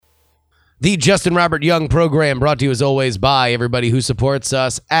The Justin Robert Young program brought to you as always by everybody who supports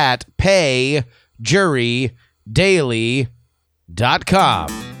us at payjurydaily.com.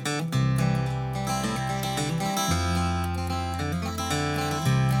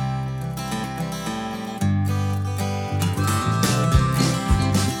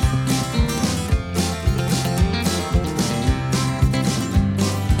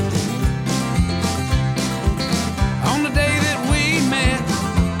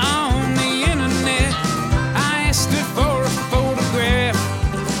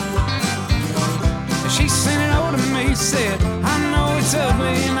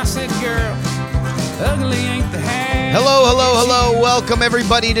 Hello. Welcome,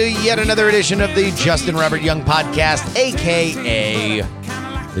 everybody, to yet another edition of the Justin Robert Young podcast, a.k.a.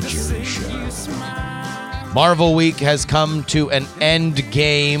 The JuRY Show. Marvel Week has come to an end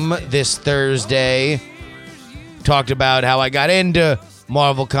game this Thursday. Talked about how I got into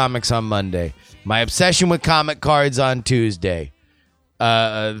Marvel Comics on Monday. My obsession with comic cards on Tuesday.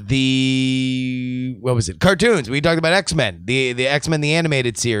 Cartoons. We talked about X-Men, the X-Men, the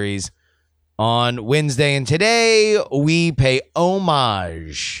animated series, on Wednesday, and today we pay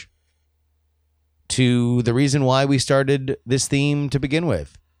homage to the reason why we started this theme to begin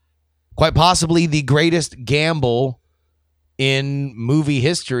with. Quite possibly the greatest gamble in movie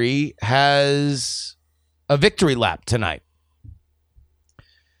history has a victory lap tonight.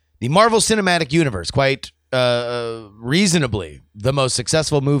 The Marvel Cinematic Universe, quite reasonably the most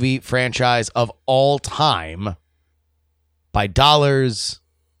successful movie franchise of all time by dollars,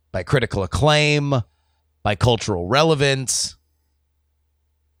 by critical acclaim, by cultural relevance.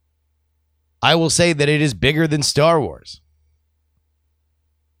 I will say that it is bigger than Star Wars.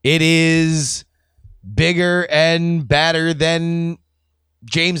 It is bigger and badder than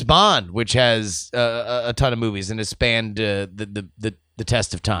James Bond, which has a ton of movies and has spanned the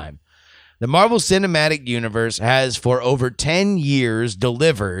test of time. The Marvel Cinematic Universe has, for over 10 years,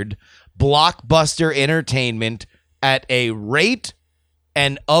 delivered blockbuster entertainment at a rate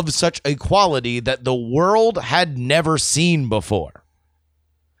and of such a quality that the world had never seen before.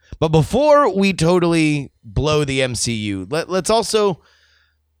 But before we totally blow the MCU, let's also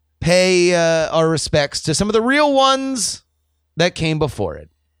pay our respects to some of the real ones that came before it.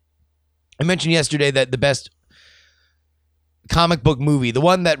 I mentioned yesterday that the best comic book movie, the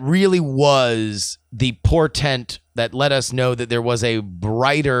one that really was the portent that let us know that there was a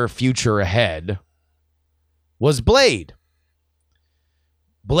brighter future ahead, was Blade.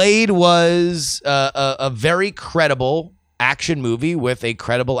 Blade was a very credible action movie with a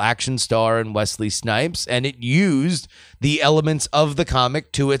credible action star in Wesley Snipes, and it used the elements of the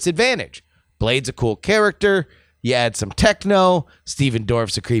comic to its advantage. Blade's a cool character. You add some techno. Steven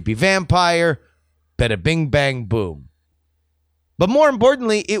Dorff's a creepy vampire. Bada bing, bang, boom. But more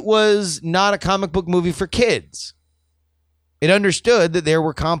importantly, it was not a comic book movie for kids. It understood that there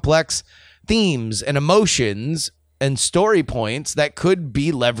were complex themes and emotions and story points that could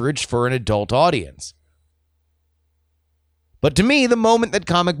be leveraged for an adult audience. But to me, the moment that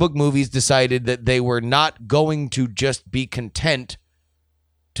comic book movies decided that they were not going to just be content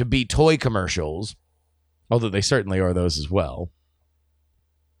to be toy commercials, although they certainly are those as well,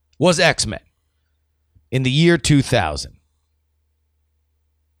 was X-Men in the year 2000.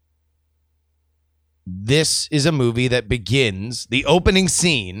 This is a movie that begins, the opening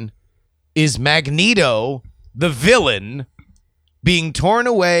scene is Magneto, the villain, being torn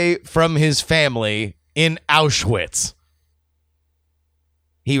away from his family in Auschwitz.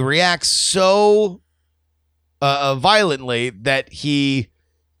 He reacts so violently that he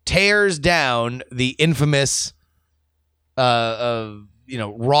tears down the infamous, wrought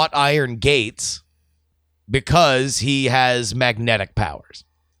iron gates because he has magnetic powers.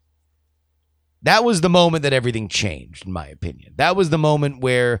 That was the moment that everything changed, in my opinion. That was the moment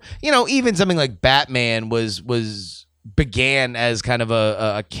where, even something like Batman began as kind of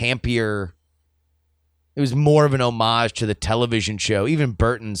a campier. It was more of an homage to the television show. Even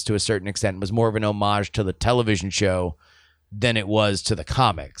Burton's, to a certain extent, was more of an homage to the television show than it was to the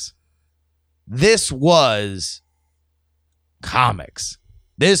comics. This was comics.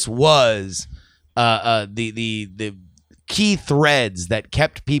 This was the key threads that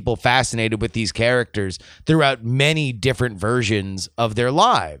kept people fascinated with these characters throughout many different versions of their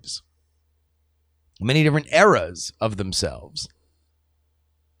lives, many different eras of themselves.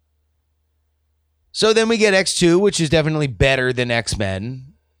 So then we get X2, which is definitely better than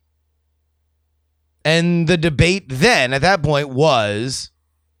X-Men. And the debate then, at that point, was,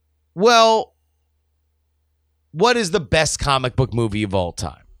 well, what is the best comic book movie of all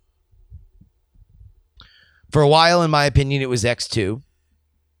time? For a while, in my opinion, it was X2.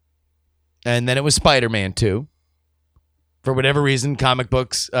 And then it was Spider-Man 2. For whatever reason, comic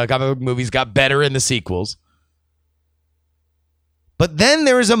book movies got better in the sequels. But then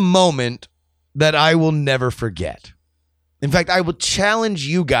there is a moment that I will never forget. In fact, I will challenge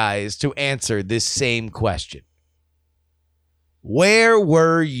you guys to answer this same question. Where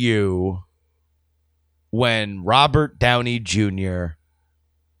were you when Robert Downey Jr.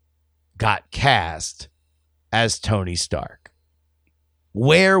 got cast as Tony Stark?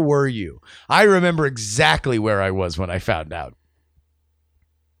 Where were you? I remember exactly where I was when I found out.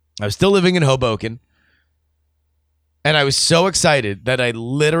 I was still living in Hoboken, and I was so excited that I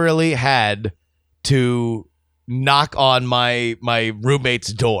literally had to knock on my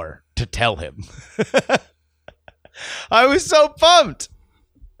roommate's door to tell him. I was so pumped.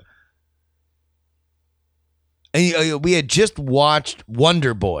 And we had just watched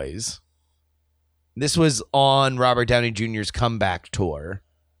Wonder Boys. This was on Robert Downey Jr.'s comeback tour.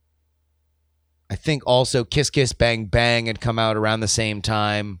 I think also Kiss Kiss Bang Bang had come out around the same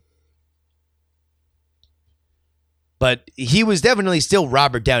time. But he was definitely still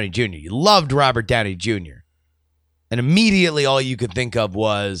Robert Downey Jr. You loved Robert Downey Jr. And immediately all you could think of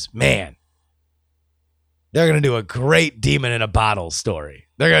was, man, they're going to do a great Demon in a Bottle story.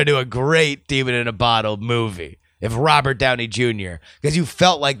 They're going to do a great Demon in a Bottle movie if Robert Downey Jr., because you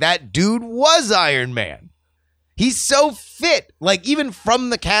felt like that dude was Iron Man. He's so fit, like even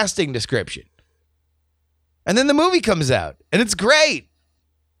from the casting description. And then the movie comes out, and it's great.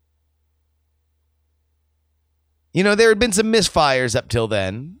 You know, there had been some misfires up till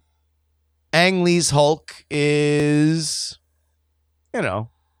then. Ang Lee's Hulk is, you know,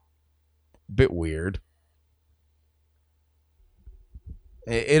 a bit weird.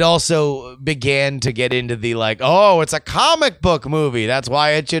 It also began to get into the like, oh, it's a comic book movie. That's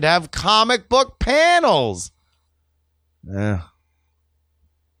why it should have comic book panels.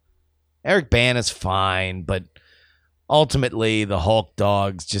 Eric Bana's fine, but ultimately the Hulk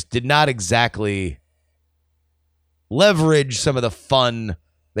dogs just did not exactly leverage some of the fun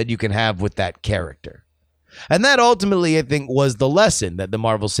that you can have with that character. And that ultimately, I think, was the lesson that the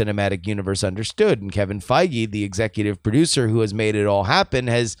Marvel Cinematic Universe understood. And Kevin Feige, the executive producer who has made it all happen,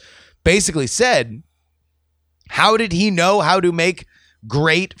 has basically said, how did he know how to make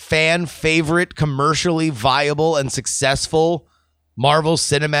great fan favorite, commercially viable and successful Marvel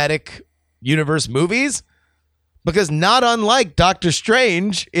Cinematic Universe movies? Because not unlike Doctor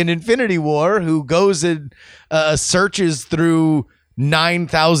Strange in Infinity War, who goes and searches through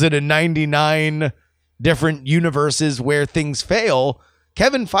 9,099 different universes where things fail,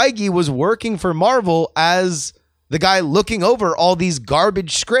 Kevin Feige was working for Marvel as the guy looking over all these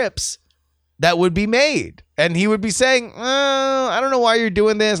garbage scripts that would be made. And he would be saying, I don't know why you're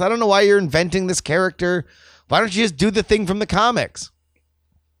doing this. I don't know why you're inventing this character. Why don't you just do the thing from the comics?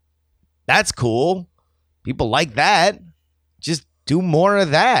 That's cool. People like that. Just do more of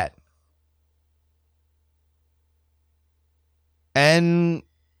that. And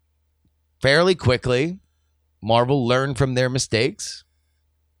fairly quickly, Marvel learned from their mistakes.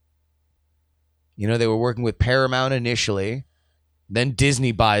 You know, they were working with Paramount initially. Then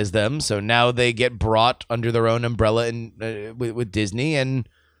Disney buys them. So now they get brought under their own umbrella with Disney. And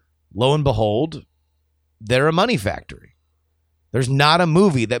lo and behold, they're a money factory. There's not a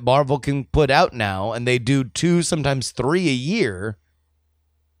movie that Marvel can put out now, and they do 2, sometimes 3 a year,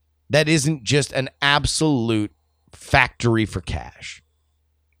 that isn't just an absolute factory for cash.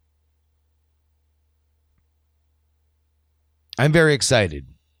 I'm very excited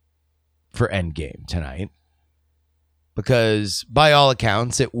for Endgame tonight because, by all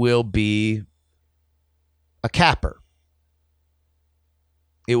accounts, it will be a capper.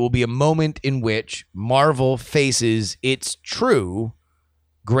 It will be a moment in which Marvel faces its true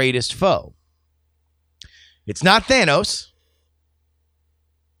greatest foe. It's not Thanos.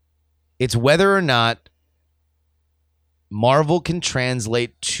 It's whether or not Marvel can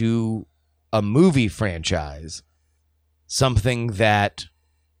translate to a movie franchise something that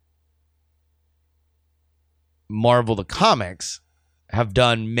Marvel the comics have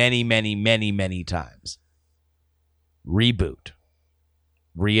done many, many, many, many times. Reboot.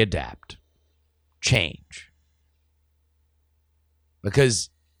 Readapt, change. Because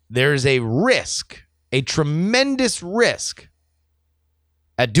there's a risk, a tremendous risk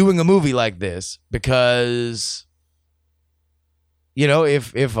at doing a movie like this because, you know,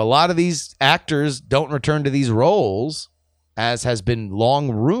 if a lot of these actors don't return to these roles, as has been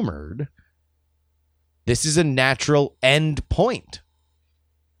long rumored, this is a natural end point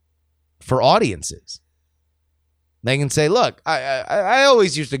for audiences. They can say, look, I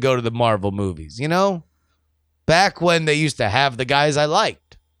always used to go to the Marvel movies, you know, back when they used to have the guys I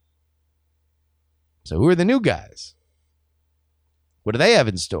liked. So who are the new guys? What do they have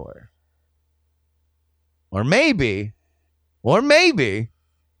in store? Or maybe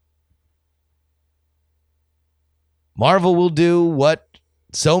Marvel will do what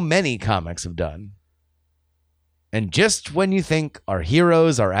so many comics have done. And just when you think our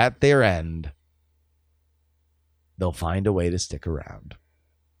heroes are at their end, they'll find a way to stick around.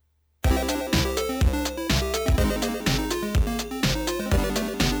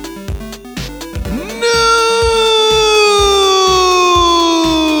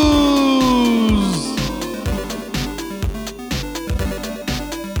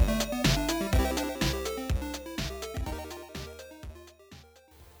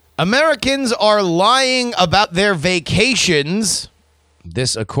 Americans are lying about their vacations.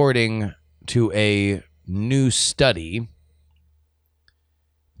 This according to a new study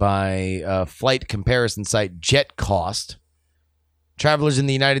by flight comparison site JetCost. Travelers in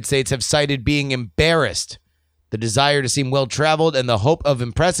the United States have cited being embarrassed, the desire to seem well-traveled, and the hope of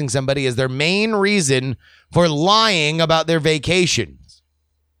impressing somebody as their main reason for lying about their vacations.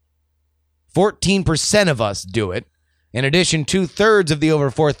 14% of us do it. In addition, 2/3 of the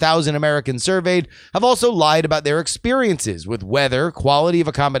over 4,000 Americans surveyed have also lied about their experiences with weather, quality of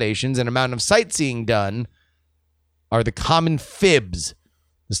accommodations, and amount of sightseeing done are the common fibs.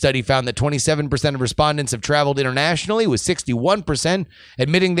 The study found that 27% of respondents have traveled internationally, with 61%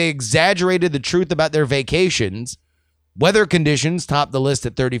 admitting they exaggerated the truth about their vacations. Weather conditions topped the list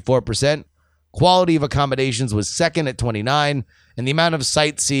at 34%. Quality of accommodations was second at 29%, and the amount of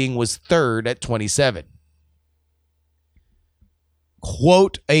sightseeing was third at 27%.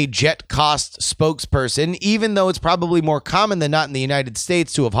 Quote a JetCost spokesperson, even though it's probably more common than not in the United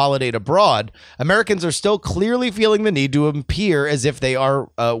States to have holidayed abroad, Americans are still clearly feeling the need to appear as if they are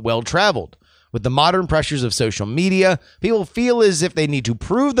well-traveled. With the modern pressures of social media, people feel as if they need to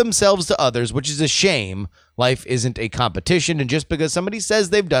prove themselves to others, which is a shame. Life isn't a competition, and just because somebody says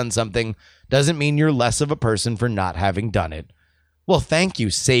they've done something doesn't mean you're less of a person for not having done it. Well, thank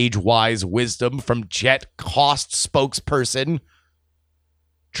you, sage, wise wisdom from JetCost spokesperson.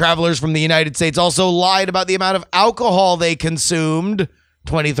 Travelers from the United States also lied about the amount of alcohol they consumed,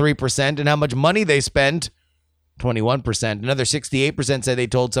 23%, and how much money they spent, 21%. Another 68% said they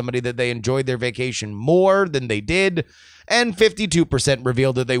told somebody that they enjoyed their vacation more than they did, and 52%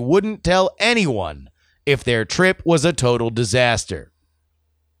 revealed that they wouldn't tell anyone if their trip was a total disaster.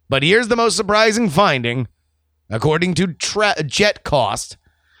 But here's the most surprising finding. According to JetCost,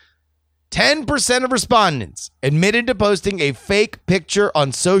 10% of respondents admitted to posting a fake picture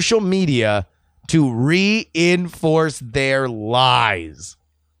on social media to reinforce their lies.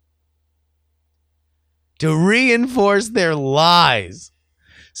 To reinforce their lies.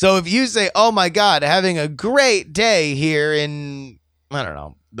 So if you say, oh my God, having a great day here in, I don't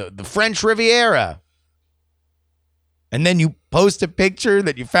know, the French Riviera, and then you post a picture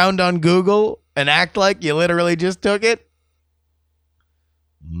that you found on Google and act like you literally just took it,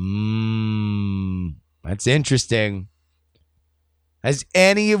 that's interesting. Have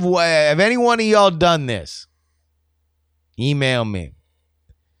any one of y'all done this? Email me.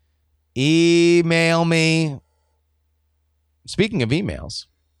 Speaking of emails.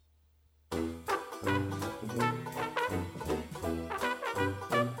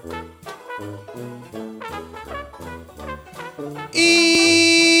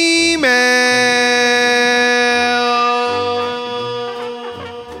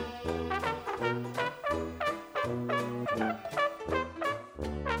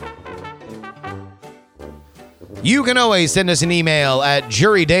 You can always send us an email at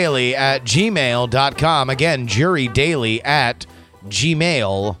jurydaily@gmail.com. Again,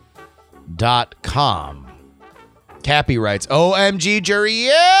 jurydaily@gmail.com. Cappy writes, OMG, Jury,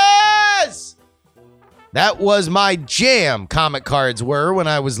 yes! That was my jam, comic cards were when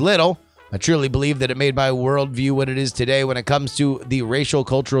I was little. I truly believe that it made my worldview what it is today when it comes to the racial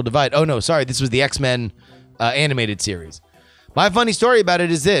cultural divide. Oh, no, sorry. This was the X-Men animated series. My funny story about it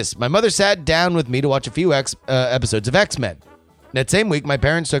is this. My mother sat down with me to watch a few episodes of X-Men. That same week, my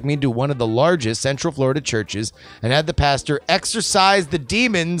parents took me to one of the largest Central Florida churches and had the pastor exorcise the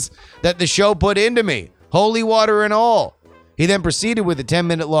demons that the show put into me, holy water and all. He then proceeded with a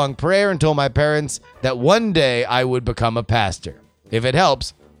 10-minute long prayer and told my parents that one day I would become a pastor. If it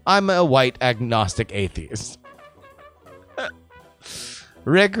helps, I'm a white agnostic atheist.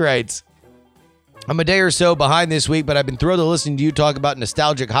 Rick writes, I'm a day or so behind this week, but I've been thrilled to listen to you talk about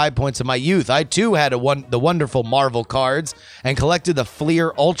nostalgic high points of my youth. I, too, had the wonderful Marvel cards and collected the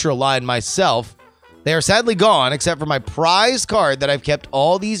Fleer Ultra line myself. They are sadly gone, except for my prized card that I've kept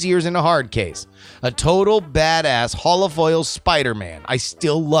all these years in a hard case. A total badass holofoil Spider-Man. I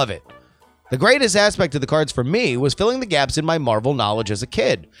still love it. The greatest aspect of the cards for me was filling the gaps in my Marvel knowledge as a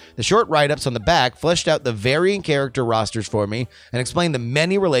kid. The short write-ups on the back fleshed out the varying character rosters for me and explained the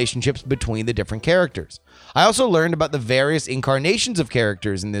many relationships between the different characters. I also learned about the various incarnations of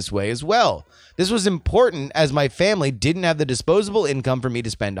characters in this way as well. This was important as my family didn't have the disposable income for me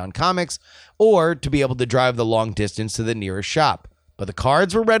to spend on comics or to be able to drive the long distance to the nearest shop. But the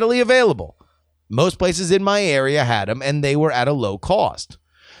cards were readily available. Most places in my area had them, and they were at a low cost.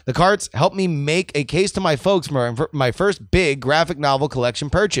 The cards helped me make a case to my folks for my first big graphic novel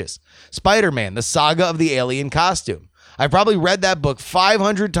collection purchase, Spider-Man, the Saga of the Alien Costume. I've probably read that book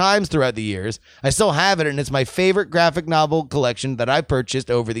 500 times throughout the years. I still have it, and it's my favorite graphic novel collection that I've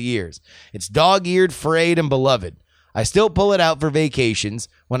purchased over the years. It's dog-eared, frayed, and beloved. I still pull it out for vacations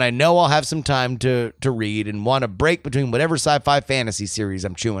when I know I'll have some time to read and want a break between whatever sci-fi fantasy series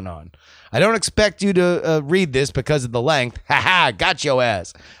I'm chewing on. I don't expect you to read this because of the length. Ha, got your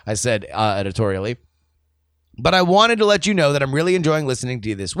ass, I said editorially. But I wanted to let you know that I'm really enjoying listening to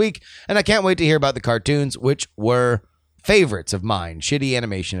you this week, and I can't wait to hear about the cartoons, which were favorites of mine. Shitty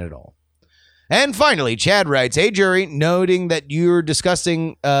animation at all. And finally, Chad writes, "Hey, JuRY, noting that you're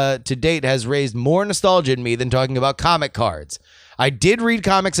discussing to date has raised more nostalgia in me than talking about comic cards. I did read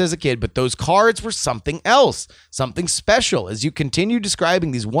comics as a kid, but those cards were something else, something special. As you continue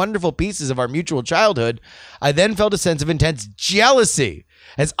describing these wonderful pieces of our mutual childhood, I then felt a sense of intense jealousy,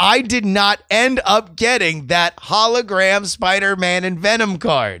 as I did not end up getting that hologram Spider-Man and Venom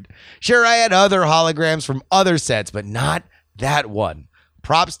card. Sure, I had other holograms from other sets, but not that one.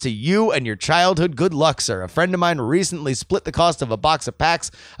 Props to you and your childhood. Good luck, sir. A friend of mine recently split the cost of a box of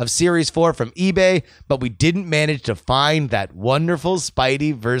packs of Series 4 from eBay, but we didn't manage to find that wonderful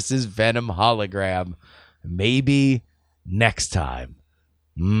Spidey versus Venom hologram. Maybe next time."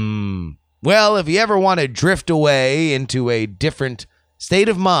 Well, if you ever want to drift away into a different state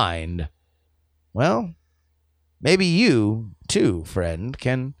of mind, well, maybe you, too, friend,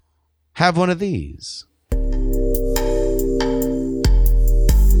 can have one of these.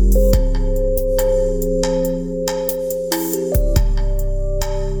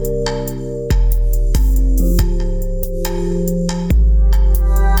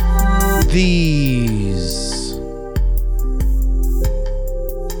 These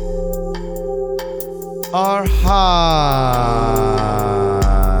are high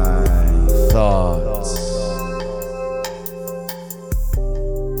thoughts.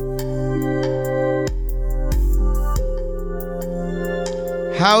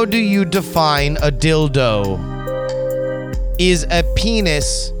 How do you define a dildo? Is a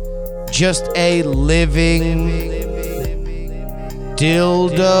penis just a living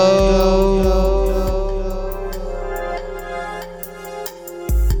dildo?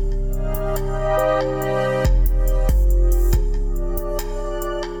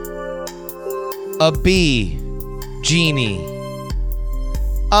 A bee genie.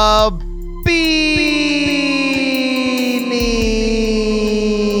 A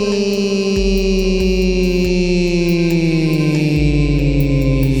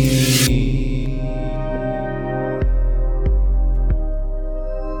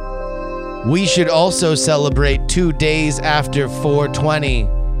We should also celebrate 2 days after 420,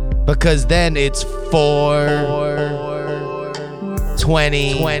 because then it's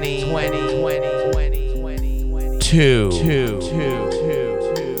 4/20/22.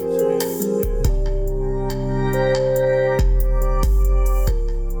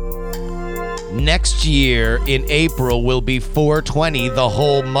 Next year in April will be 4/20 the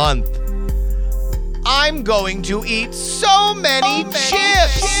whole month. I'm going to eat so many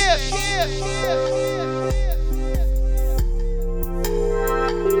chips.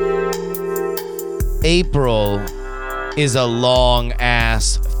 April is a long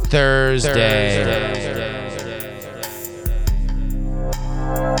ass Thursday.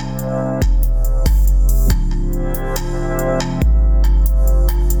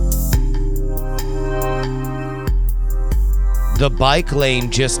 The bike lane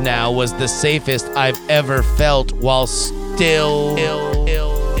just now was the safest I've ever felt while still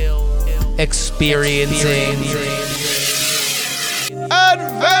experiencing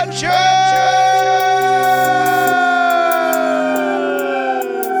adventure.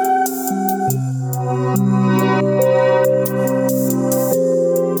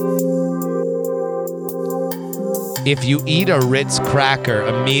 If you eat a Ritz cracker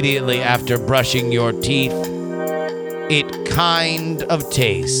immediately after brushing your teeth, it kind of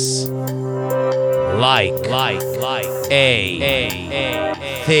tastes like a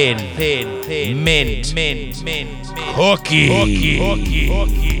thin mint cookie.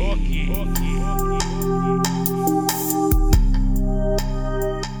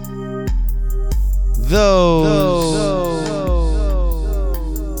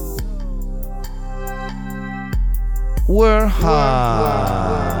 were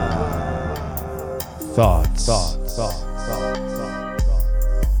high thoughts.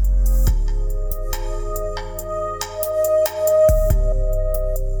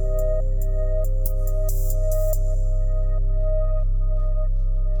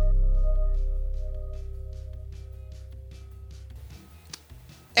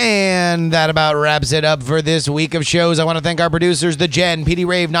 And that about wraps it up for this week of shows. I want to thank our producers, The Gen, PD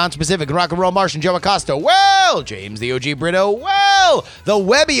Rave, Non-Specific, Rock and Roll Martian, Joe Acosta, James the OG Brito, the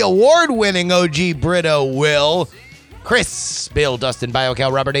Webby Award-winning OG Brito, Chris, Bill, Dustin,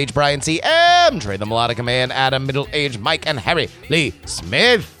 BioCal, Robert H., Brian C., M., Trey the Melodica Man, Adam, Middle-Aged, Mike, and Harry Lee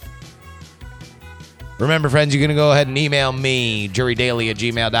Smith. Remember, friends, you're going to go ahead and email me,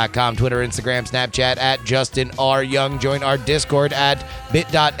 jurydaily@gmail.com, Twitter, Instagram, Snapchat, @JustinRYoung. Join our Discord at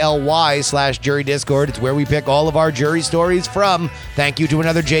bit.ly/jurydiscord. It's where we pick all of our jury stories from. Thank you to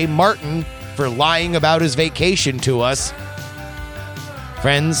another Jay Martin for lying about his vacation to us.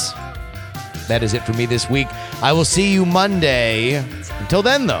 Friends, that is it for me this week. I will see you Monday. Until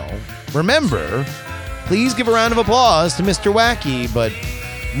then, though, remember, please give a round of applause to Mr. Wacky, but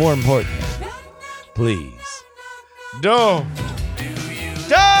more importantly, please don't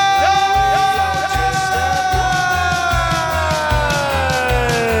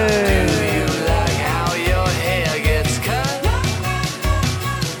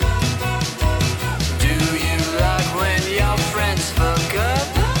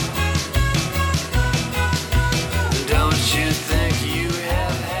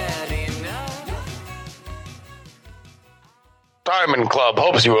Diamond Club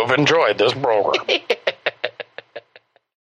hopes you have enjoyed this program.